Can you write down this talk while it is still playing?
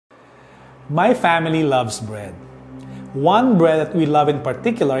My family loves bread. One bread that we love in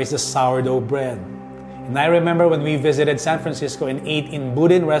particular is the sourdough bread. And I remember when we visited San Francisco and ate in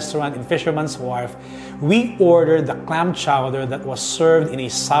Boudin restaurant in Fisherman's Wharf, we ordered the clam chowder that was served in a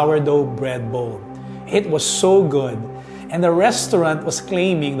sourdough bread bowl. It was so good, and the restaurant was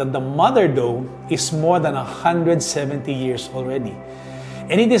claiming that the mother dough is more than 170 years already.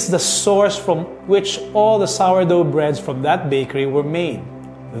 And it is the source from which all the sourdough breads from that bakery were made.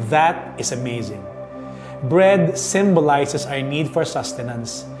 That is amazing. Bread symbolizes our need for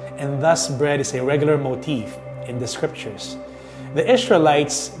sustenance, and thus bread is a regular motif in the scriptures. The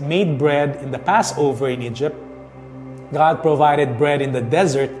Israelites made bread in the Passover in Egypt. God provided bread in the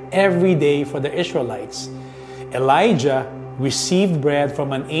desert every day for the Israelites. Elijah received bread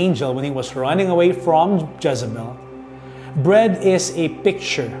from an angel when he was running away from Jezebel. Bread is a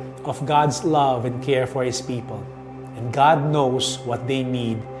picture of God's love and care for His people. And God knows what they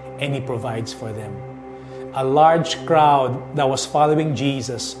need, and He provides for them. A large crowd that was following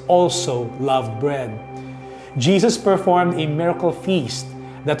Jesus also loved bread. Jesus performed a miracle feast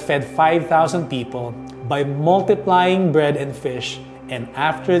that fed 5,000 people by multiplying bread and fish, and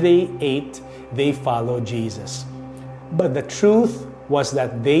after they ate, they followed Jesus. But the truth was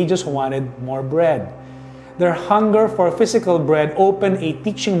that they just wanted more bread. Their hunger for physical bread opened a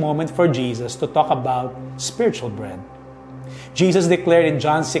teaching moment for Jesus to talk about spiritual bread. Jesus declared in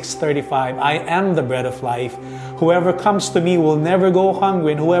John 6:35, "I am the bread of life. Whoever comes to me will never go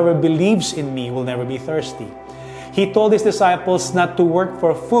hungry, and whoever believes in me will never be thirsty." He told His disciples not to work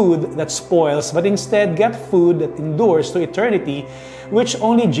for food that spoils, but instead get food that endures to eternity, which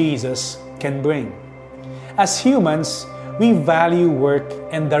only Jesus can bring. As humans, we value work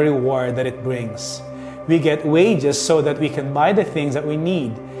and the reward that it brings. We get wages so that we can buy the things that we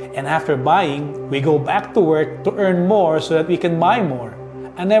need. And after buying, we go back to work to earn more so that we can buy more.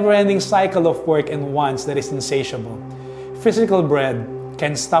 A never-ending cycle of work and wants that is insatiable. Physical bread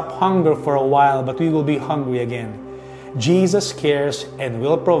can stop hunger for a while, but we will be hungry again. Jesus cares and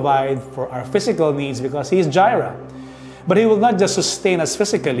will provide for our physical needs because He is Jireh. But He will not just sustain us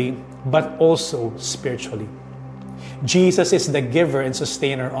physically, but also spiritually. Jesus is the giver and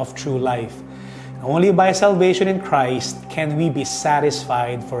sustainer of true life. Only by salvation in Christ can we be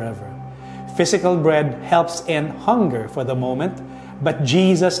satisfied forever. Physical bread helps end hunger for the moment, but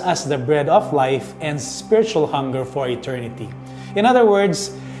Jesus as the bread of life ends spiritual hunger for eternity. In other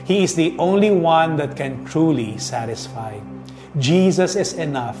words, He is the only one that can truly satisfy. Jesus is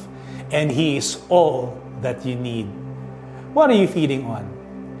enough, and He is all that you need. What are you feeding on?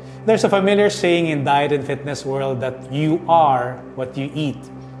 There's a familiar saying in diet and fitness world that you are what you eat.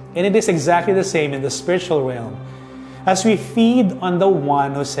 And it is exactly the same in the spiritual realm. As we feed on the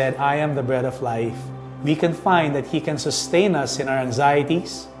one who said, "I am the bread of life," we can find that He can sustain us in our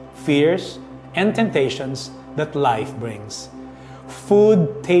anxieties, fears, and temptations that life brings.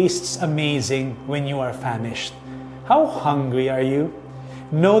 Food tastes amazing when you are famished. How hungry are you?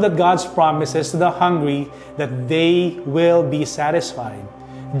 Know that God's promises to the hungry that they will be satisfied.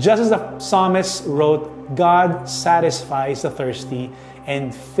 Just as the psalmist wrote, God satisfies the thirsty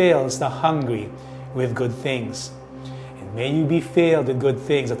and fills the hungry with good things. And may you be filled with good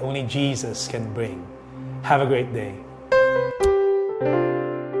things that only Jesus can bring. Have a great day.